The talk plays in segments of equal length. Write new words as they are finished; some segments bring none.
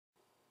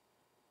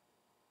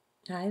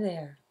Hi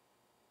there.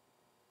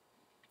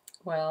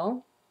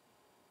 Well,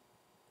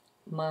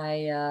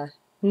 my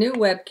new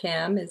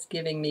webcam is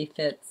giving me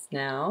fits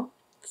now,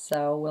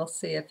 so we'll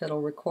see if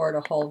it'll record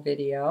a whole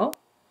video.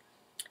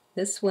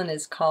 This one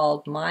is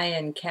called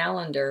Mayan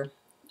Calendar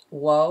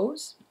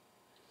Woes,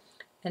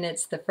 and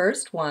it's the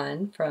first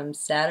one from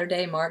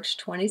Saturday, March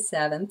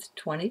 27th,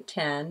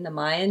 2010. The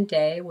Mayan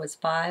day was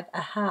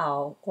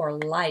waaaaaaay, or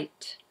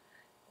light,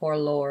 or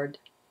Lord.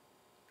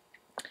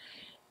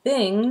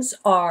 Things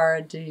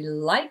are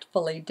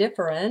delightfully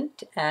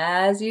different,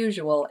 as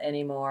usual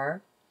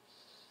anymore.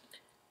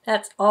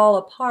 That's all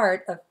a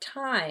part of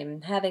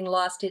time having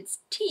lost its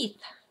teeth.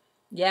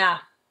 Yeah,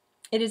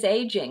 it is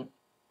aging,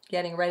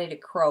 getting ready to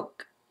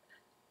croak.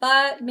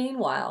 But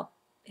meanwhile,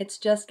 it's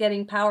just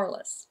getting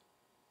powerless.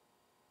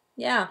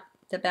 Yeah,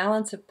 the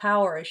balance of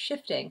power is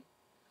shifting.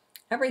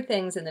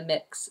 Everything's in the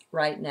mix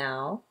right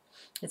now.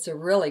 It's a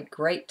really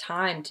great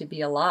time to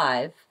be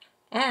alive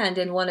and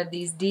in one of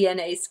these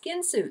DNA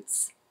skin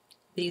suits,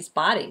 these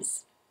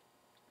bodies.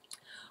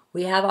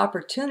 We have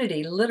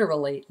opportunity,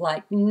 literally,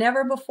 like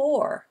never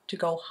before, to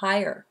go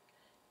higher,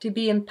 to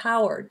be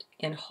empowered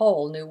in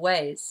whole new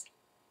ways.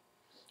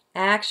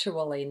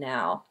 Actually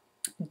now,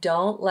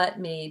 don't let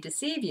me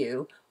deceive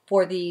you,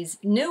 for these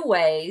new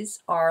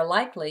ways are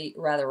likely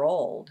rather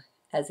old,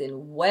 as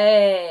in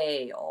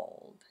way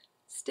old.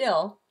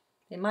 Still,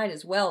 they might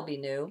as well be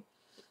new,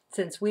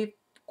 since we've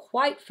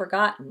quite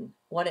forgotten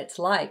what it's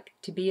like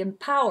to be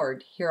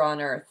empowered here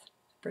on Earth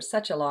for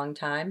such a long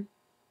time.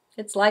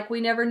 It's like we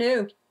never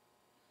knew.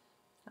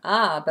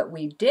 But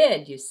we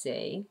did, you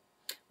see.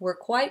 We're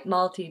quite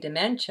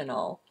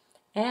multidimensional,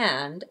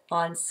 and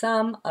on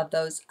some of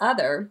those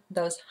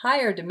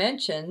higher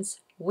dimensions,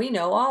 we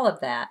know all of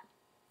that.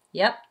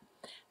 Yep,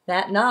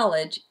 that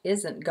knowledge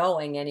isn't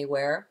going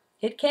anywhere.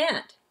 It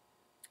can't.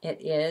 It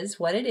is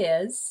what it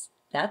is,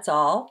 that's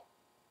all.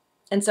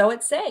 And so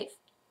it's safe.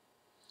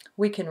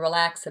 We can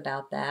relax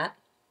about that.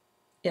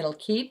 It'll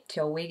keep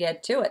till we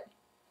get to it.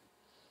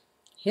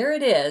 Here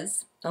it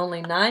is,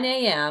 only 9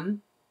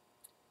 a.m.,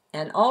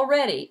 and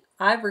already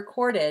I've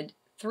recorded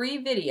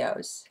 3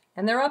 videos,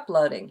 and they're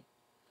uploading.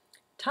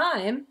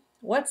 Time?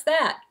 What's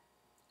that?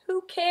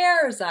 Who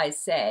cares, I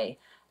say.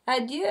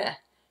 Adieu.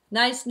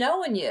 Nice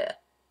knowing you.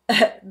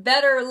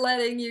 Better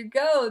letting you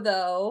go,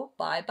 though.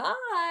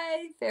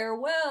 Bye-bye.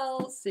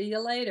 Farewell. See you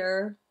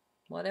later.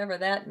 Whatever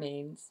that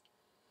means.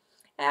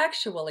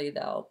 Actually,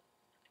 though,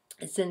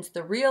 since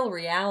the real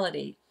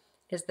reality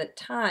is that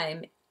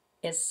time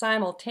is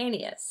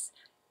simultaneous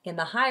in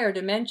the higher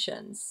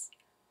dimensions,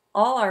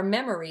 all our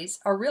memories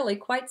are really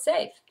quite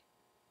safe.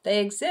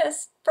 They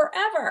exist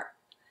forever.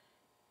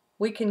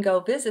 We can go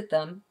visit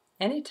them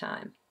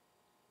anytime.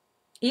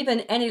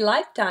 Even any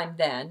lifetime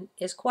then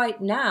is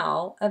quite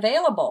now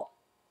available.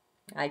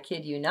 I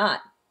kid you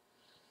not.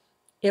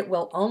 It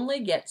will only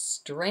get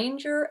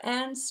stranger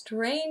and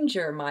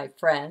stranger, my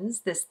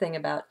friends, this thing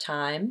about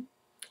time.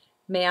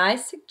 May I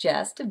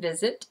suggest a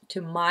visit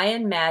to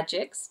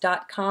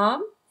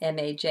mayanmagics.com,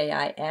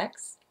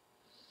 M-A-J-I-X.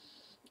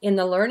 In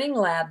the Learning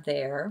Lab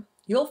there,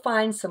 you'll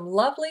find some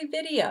lovely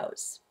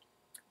videos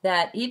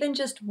that even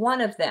just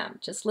one of them,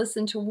 just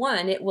listen to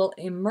one, it will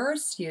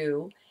immerse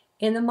you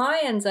in the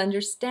Mayans'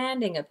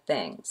 understanding of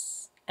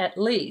things, at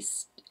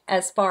least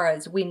as far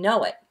as we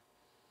know it.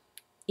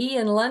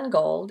 Ian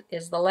Lungold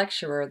is the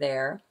lecturer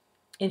there.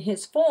 In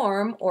his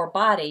form or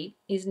body,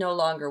 he's no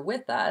longer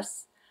with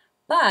us,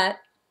 but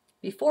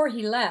before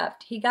he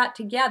left, he got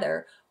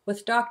together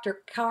with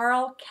Dr.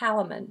 Carl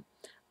Kalleman,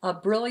 a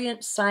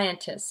brilliant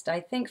scientist, I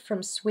think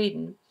from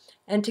Sweden,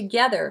 and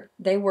together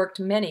they worked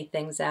many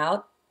things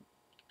out.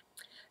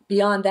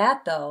 Beyond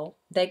that, though,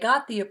 they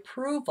got the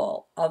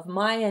approval of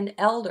Mayan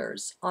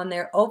elders on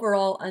their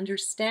overall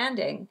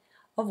understanding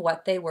of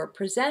what they were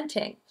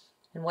presenting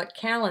and what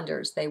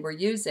calendars they were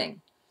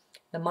using.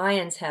 The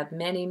Mayans have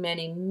many,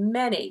 many,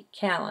 many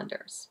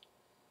calendars.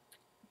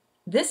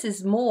 This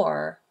is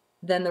more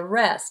than the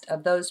rest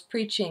of those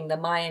preaching the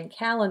Mayan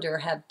calendar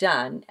have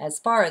done, as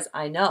far as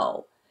I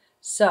know.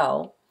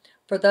 So,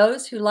 for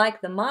those who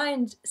like the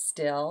mind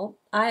still,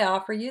 I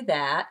offer you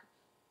that.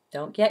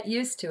 Don't get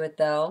used to it,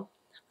 though.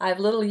 I've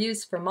little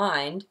use for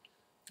mind.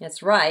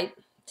 It's right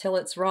till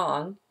it's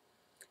wrong.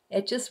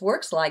 It just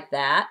works like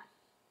that.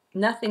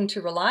 Nothing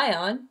to rely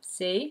on,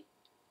 see?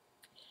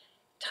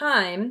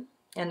 Time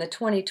and the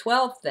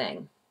 2012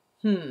 thing.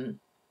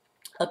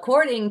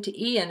 According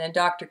to Ian and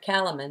Dr.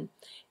 Kalleman,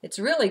 it's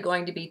really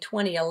going to be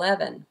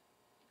 2011.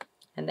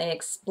 And they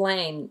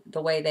explain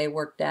the way they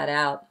worked that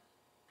out.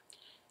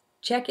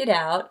 Check it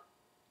out.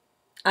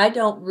 I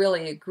don't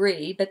really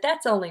agree, but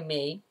that's only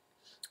me.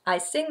 I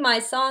sing my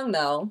song,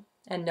 though,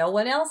 and no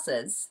one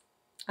else's.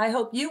 I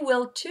hope you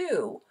will,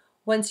 too,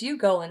 once you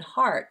go in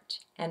heart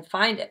and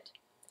find it.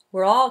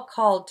 We're all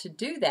called to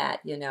do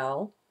that, you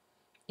know.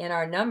 In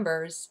our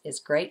numbers is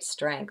great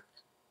strength.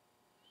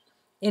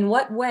 In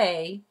what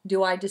way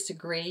do I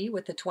disagree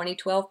with the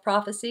 2012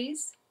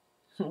 prophecies?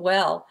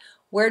 Well,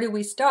 where do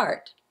we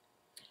start?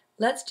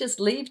 Let's just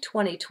leave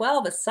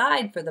 2012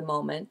 aside for the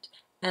moment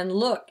and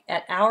look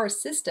at our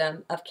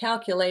system of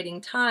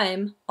calculating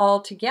time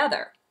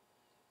altogether.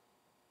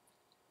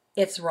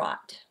 It's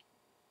rot.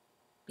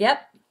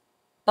 Yep,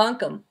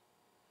 bunk 'em.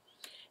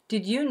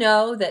 Did you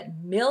know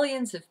that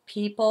millions of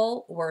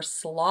people were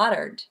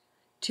slaughtered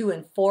to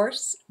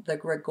enforce the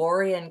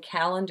Gregorian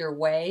calendar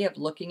way of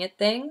looking at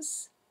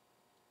things?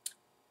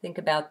 Think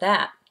about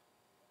that.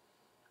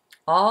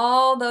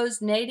 All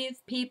those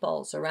native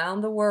peoples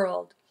around the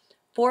world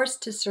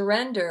forced to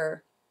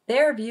surrender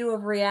their view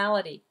of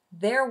reality,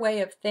 their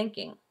way of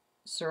thinking.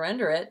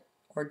 Surrender it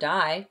or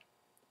die.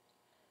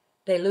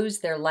 They lose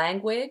their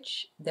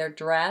language, their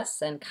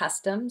dress and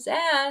customs,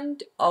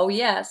 and, oh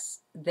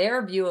yes,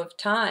 their view of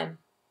time.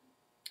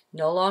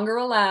 No longer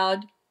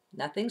allowed,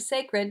 nothing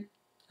sacred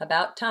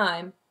about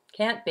time,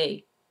 can't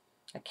be.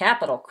 A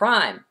capital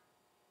crime.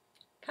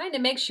 Kind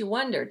of makes you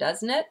wonder,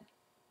 doesn't it?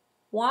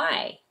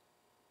 Why?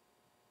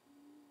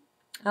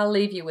 I'll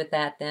leave you with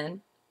that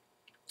then.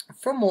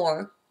 For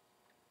more,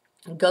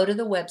 go to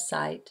the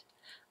website.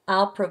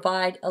 I'll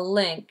provide a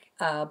link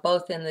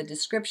both in the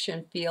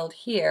description field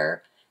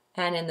here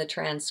and in the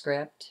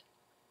transcript.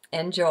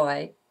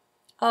 Enjoy.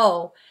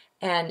 Oh,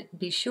 and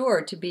be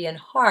sure to be in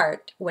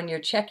heart when you're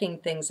checking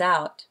things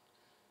out.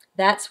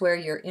 That's where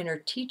your inner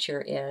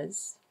teacher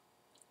is.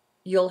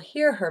 You'll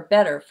hear her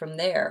better from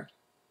there.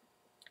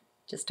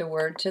 Just a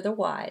word to the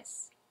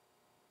wise.